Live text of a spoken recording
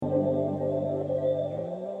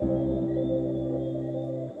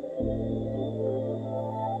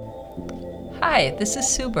Hi, this is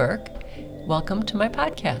Sue Burke. Welcome to my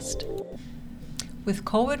podcast. With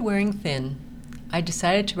COVID wearing thin, I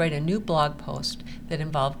decided to write a new blog post that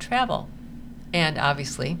involved travel and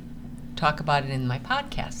obviously talk about it in my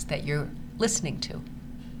podcast that you're listening to.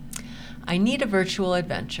 I need a virtual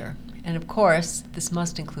adventure, and of course, this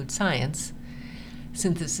must include science,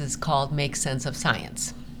 since this is called Make Sense of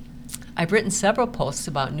Science. I've written several posts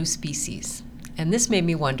about new species, and this made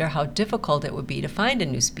me wonder how difficult it would be to find a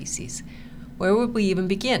new species. Where would we even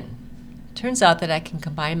begin? Turns out that I can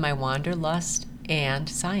combine my wanderlust and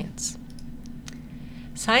science.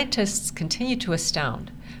 Scientists continue to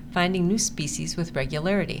astound, finding new species with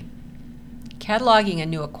regularity. Cataloging a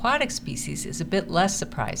new aquatic species is a bit less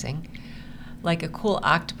surprising, like a cool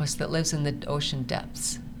octopus that lives in the ocean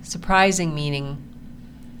depths. Surprising meaning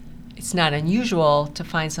it's not unusual to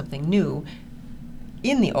find something new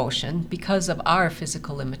in the ocean because of our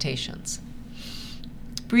physical limitations.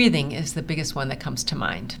 Breathing is the biggest one that comes to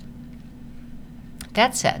mind.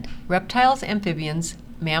 That said, reptiles, amphibians,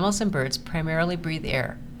 mammals, and birds primarily breathe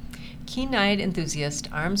air. Keen-eyed enthusiasts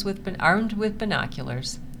armed with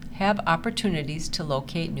binoculars have opportunities to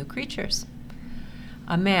locate new creatures.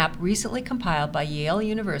 A map recently compiled by Yale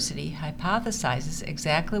University hypothesizes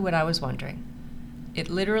exactly what I was wondering. It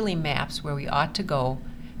literally maps where we ought to go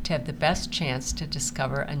to have the best chance to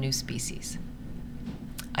discover a new species.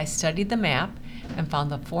 I studied the map and found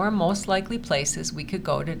the 4 most likely places we could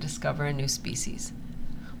go to discover a new species.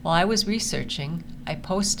 While I was researching, I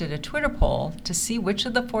posted a Twitter poll to see which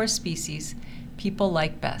of the 4 species people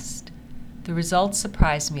like best. The results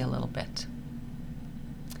surprised me a little bit.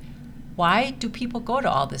 Why do people go to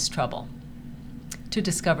all this trouble to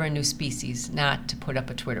discover a new species, not to put up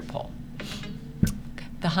a Twitter poll?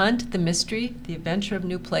 The hunt, the mystery, the adventure of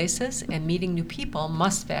new places, and meeting new people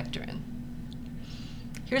must factor in.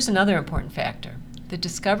 Here's another important factor. The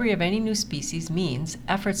discovery of any new species means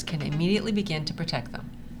efforts can immediately begin to protect them.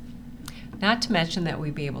 Not to mention that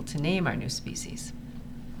we'd be able to name our new species.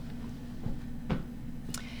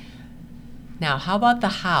 Now, how about the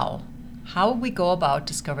how? How would we go about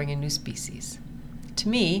discovering a new species? To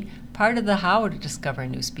me, part of the how to discover a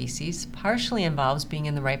new species partially involves being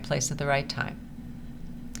in the right place at the right time.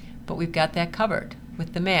 But we've got that covered.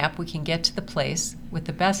 With the map, we can get to the place with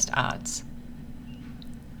the best odds.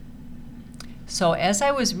 So as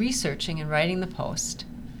I was researching and writing the post,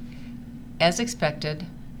 as I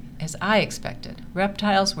expected,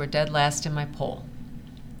 reptiles were dead last in my poll.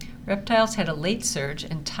 Reptiles had a late surge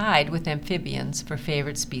and tied with amphibians for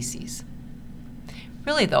favorite species.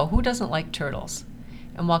 Really though, who doesn't like turtles?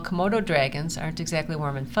 And while Komodo dragons aren't exactly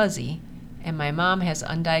warm and fuzzy, and my mom has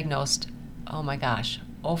undiagnosed,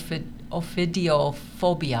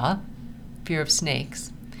 ophidiophobia, fear of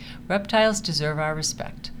snakes, reptiles deserve our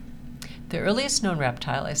respect. The earliest known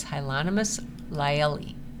reptile is Hylonomus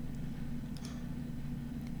lyelli.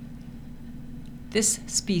 This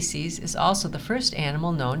species is also the first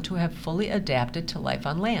animal known to have fully adapted to life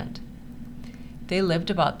on land. They lived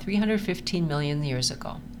about 315 million years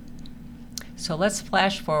ago. So let's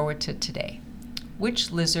flash forward to today.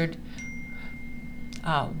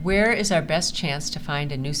 Where is our best chance to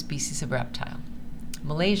find a new species of reptile?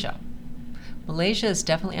 Malaysia. Malaysia is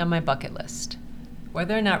definitely on my bucket list.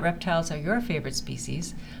 Whether or not reptiles are your favorite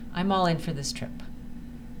species, I'm all in for this trip.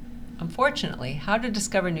 Unfortunately, how to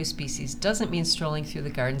discover new species doesn't mean strolling through the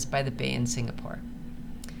gardens by the bay in Singapore.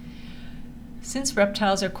 Since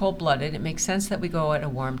reptiles are cold-blooded, it makes sense that we go at a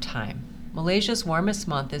warm time. Malaysia's warmest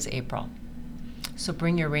month is April. So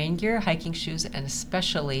bring your rain gear, hiking shoes, and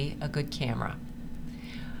especially a good camera.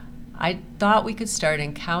 I thought we could start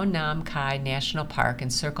in Khao Nam Khai National Park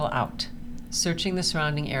and circle out, searching the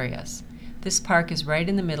surrounding areas. This park is right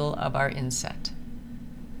in the middle of our inset.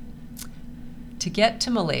 To get to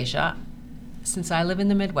Malaysia, since I live in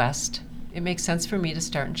the Midwest, it makes sense for me to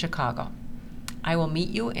start in Chicago. I will meet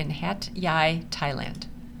you in Hat Yai, Thailand.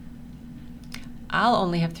 I'll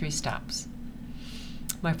only have 3 stops.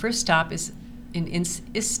 My first stop is in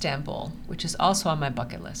Istanbul, which is also on my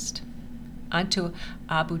bucket list. On to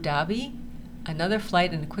Abu Dhabi, another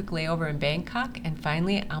flight and a quick layover in Bangkok, and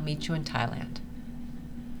finally I'll meet you in Thailand.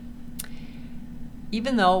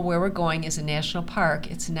 Even though where we're going is a national park,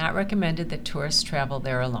 it's not recommended that tourists travel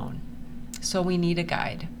there alone. So we need a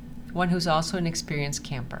guide, one who's also an experienced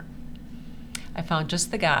camper. I found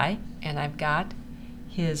just the guy, and I've got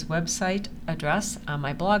his website address on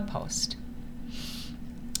my blog post.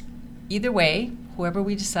 Either way, whoever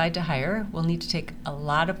we decide to hire will need to take a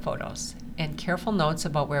lot of photos and careful notes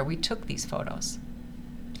about where we took these photos.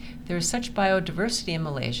 There is such biodiversity in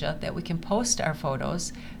Malaysia that we can post our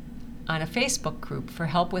photos on a Facebook group for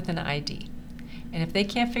help with an ID. And if they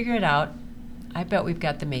can't figure it out, I bet we've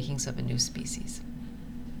got the makings of a new species.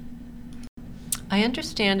 I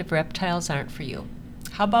understand if reptiles aren't for you.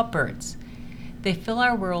 How about birds? They fill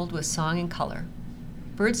our world with song and color.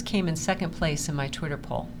 Birds came in second place in my Twitter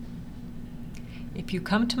poll. If you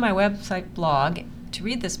come to my website blog to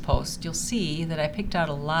read this post, you'll see that I picked out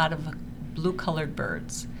a lot of blue-colored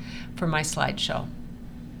birds for my slideshow.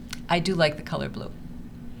 I do like the color blue.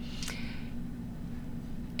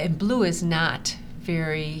 And blue is not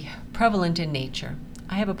very prevalent in nature.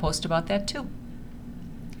 I have a post about that too.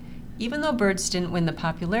 Even though birds didn't win the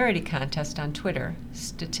popularity contest on Twitter,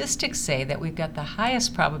 statistics say that we've got the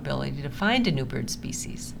highest probability to find a new bird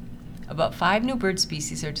species. About 5 new bird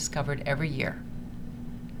species are discovered every year.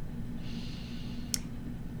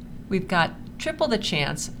 We've got triple the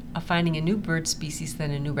chance of finding a new bird species than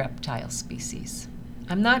a new reptile species.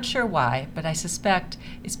 I'm not sure why, but I suspect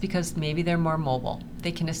it's because maybe they're more mobile.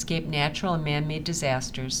 They can escape natural and man-made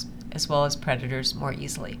disasters as well as predators more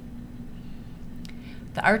easily.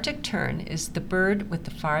 The Arctic tern is the bird with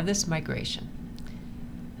the farthest migration.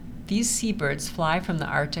 These seabirds fly from the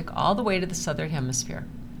Arctic all the way to the southern hemisphere.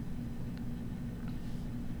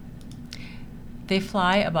 They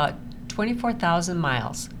fly about 24,000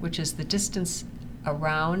 miles, which is the distance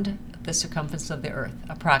around the circumference of the Earth,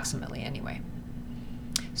 approximately anyway.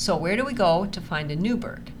 So where do we go to find a new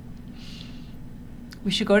bird?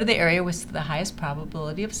 We should go to the area with the highest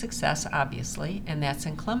probability of success, obviously, and that's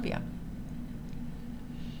in Colombia.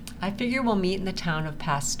 I figure we'll meet in the town of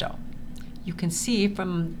Pasto. You can see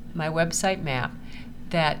from my website map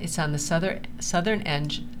that it's on the southern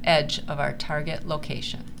edge of our target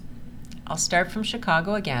location. I'll start from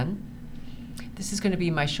Chicago again. This is going to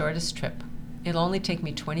be my shortest trip. It'll only take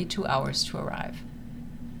me 22 hours to arrive.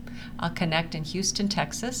 I'll connect in Houston,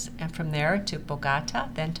 Texas, and from there to Bogota,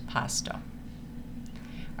 then to Pasto.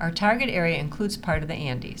 Our target area includes part of the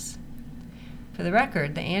Andes. For the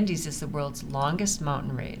record, the Andes is the world's longest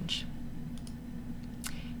mountain range.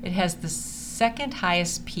 It has the second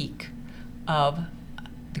highest peak of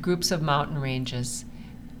the groups of mountain ranges.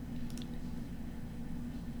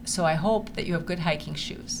 So I hope that you have good hiking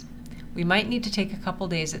shoes. We might need to take a couple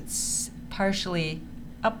days partially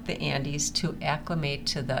up the Andes to acclimate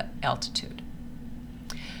to the altitude.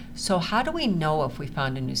 So how do we know if we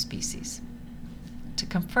found a new species? To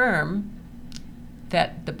confirm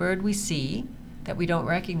that the bird we see that we don't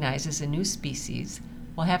recognize as a new species,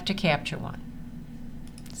 we'll have to capture one.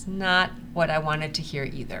 It's not what I wanted to hear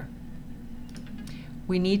either.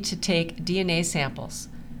 We need to take DNA samples,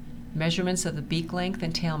 measurements of the beak length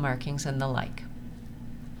and tail markings and the like.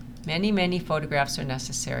 Many, many photographs are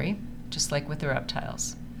necessary, just like with the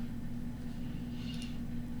reptiles.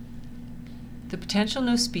 The potential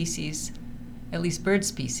new species, at least bird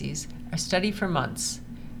species, are studied for months,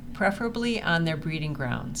 preferably on their breeding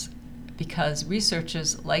grounds, because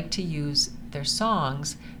researchers like to use their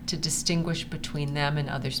songs to distinguish between them and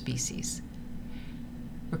other species.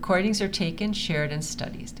 Recordings are taken, shared, and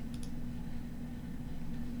studied.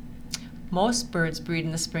 Most birds breed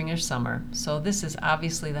in the spring or summer, so this is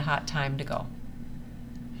obviously the hot time to go.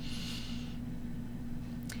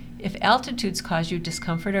 If altitudes cause you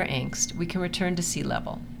discomfort or angst, we can return to sea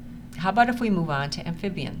level. How about if we move on to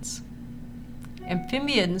amphibians?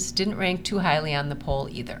 Amphibians didn't rank too highly on the poll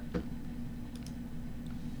either.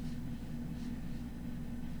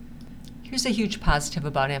 Here's a huge positive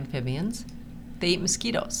about amphibians. They eat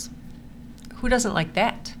mosquitoes. Who doesn't like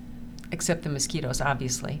that? Except the mosquitoes,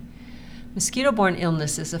 obviously. Mosquito-borne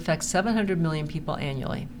illnesses affect 700 million people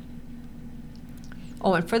annually.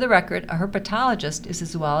 Oh, and for the record, a herpetologist is a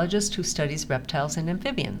zoologist who studies reptiles and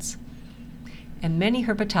amphibians. And many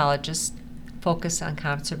herpetologists focus on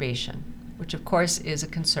conservation, which of course is a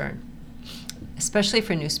concern, especially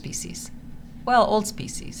for new species. Well, old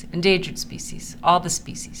species, endangered species, all the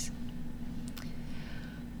species.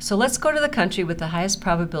 So let's go to the country with the highest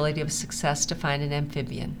probability of success to find an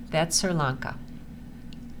amphibian. That's Sri Lanka.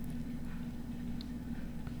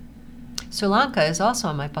 Sri Lanka is also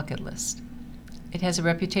on my bucket list. It has a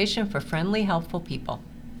reputation for friendly, helpful people.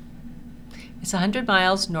 It's 100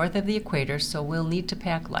 miles north of the equator, so we'll need to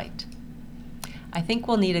pack light. I think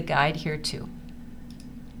we'll need a guide here too.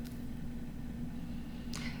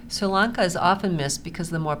 Sri Lanka is often missed because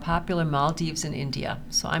of the more popular Maldives and India,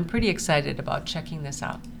 so I'm pretty excited about checking this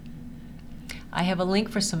out. I have a link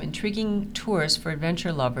for some intriguing tours for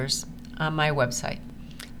adventure lovers on my website.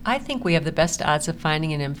 I think we have the best odds of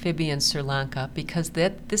finding an amphibian in Sri Lanka because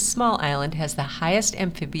this small island has the highest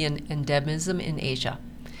amphibian endemism in Asia.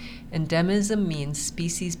 Endemism means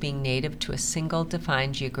species being native to a single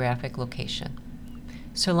defined geographic location.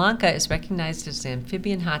 Sri Lanka is recognized as an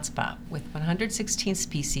amphibian hotspot with 116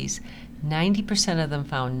 species, 90% of them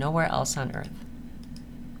found nowhere else on Earth.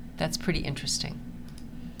 That's pretty interesting.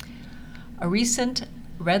 A recent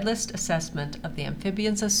Red List assessment of the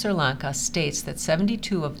amphibians of Sri Lanka states that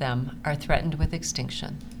 72 of them are threatened with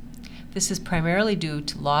extinction. This is primarily due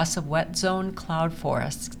to loss of wet zone cloud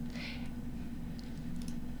forests.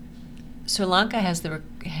 Sri Lanka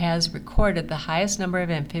has recorded the highest number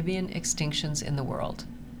of amphibian extinctions in the world,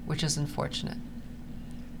 which is unfortunate.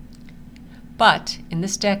 But in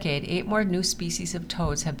this decade, 8 more new species of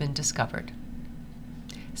toads have been discovered.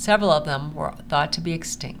 Several of them were thought to be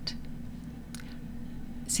extinct.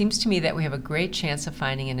 It seems to me that we have a great chance of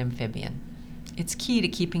finding an amphibian. It's key to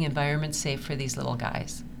keeping environments safe for these little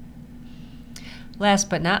guys. Last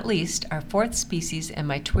but not least, our 4th species and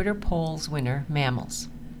my Twitter polls winner, mammals.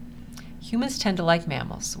 Humans tend to like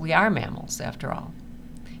mammals. We are mammals, after all.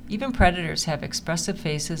 Even predators have expressive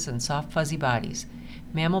faces and soft, fuzzy bodies.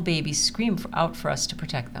 Mammal babies scream out for us to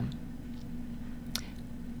protect them.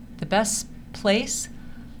 The best place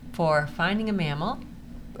for finding a mammal,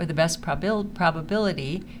 or the best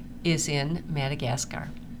probability, is in Madagascar.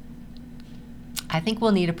 I think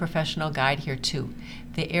we'll need a professional guide here too.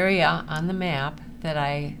 The area on the map that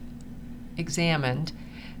I examined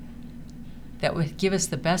that would give us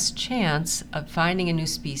the best chance of finding a new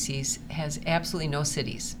species has absolutely no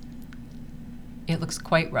cities. It looks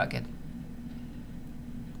quite rugged.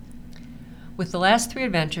 With the last 3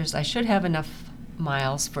 adventures, I should have enough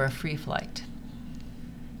miles for a free flight.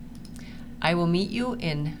 I will meet you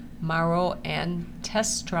in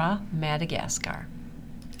Maro-Antestra, Madagascar.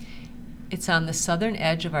 It's on the southern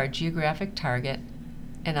edge of our geographic target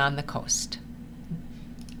and on the coast.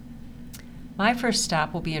 My first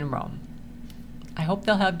stop will be in Rome. I hope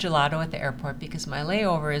they'll have gelato at the airport because my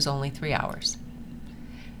layover is only 3 hours.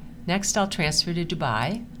 Next, I'll transfer to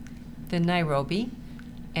Dubai, then Nairobi,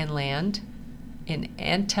 and land in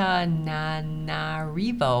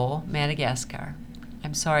Antananarivo, Madagascar.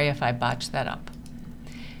 I'm sorry if I botched that up.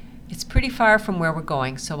 It's pretty far from where we're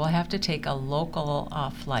going, so we'll have to take a local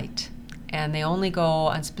flight. And they only go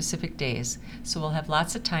on specific days, so we'll have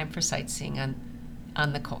lots of time for sightseeing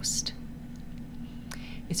on the coast.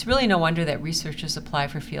 It's really no wonder that researchers apply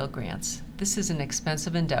for field grants. This is an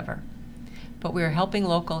expensive endeavor, but we are helping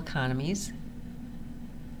local economies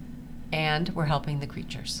and we're helping the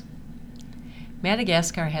creatures.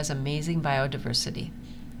 Madagascar has amazing biodiversity.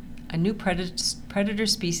 A new predator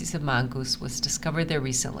species of mongoose was discovered there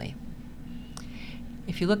recently.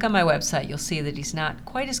 If you look on my website, you'll see that he's not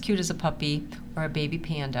quite as cute as a puppy or a baby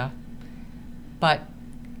panda, but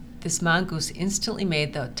this mongoose instantly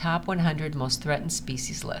made the top 100 most threatened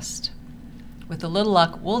species list. With a little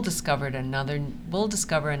luck, we'll discover another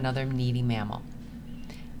needy mammal.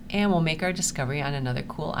 And we'll make our discovery on another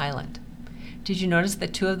cool island. Did you notice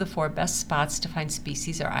that 2 of the 4 best spots to find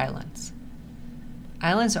species are islands?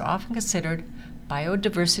 Islands are often considered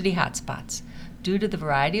biodiversity hotspots due to the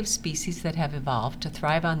variety of species that have evolved to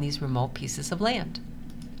thrive on these remote pieces of land.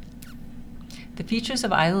 The features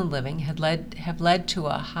of island living have led to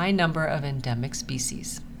a high number of endemic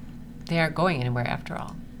species. They aren't going anywhere after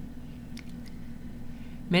all.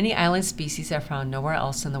 Many island species are found nowhere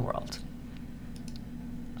else in the world.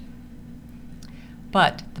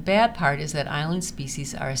 But the bad part is that island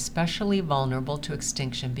species are especially vulnerable to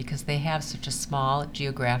extinction because they have such a small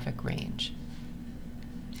geographic range.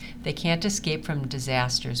 They can't escape from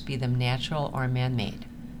disasters, be them natural or man-made.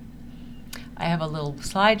 I have a little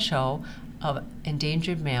slideshow of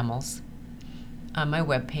endangered mammals on my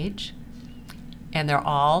webpage, and they're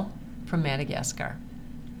all from Madagascar.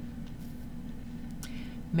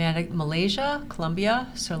 Malaysia, Colombia,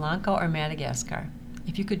 Sri Lanka, or Madagascar.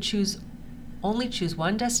 If you could only choose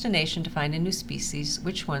one destination to find a new species,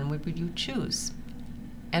 which one would you choose?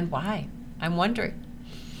 And why? I'm wondering.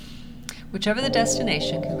 Whichever the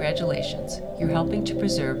destination, congratulations. You're helping to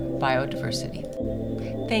preserve biodiversity.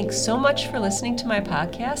 Thanks so much for listening to my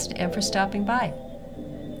podcast and for stopping by.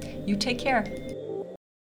 You take care.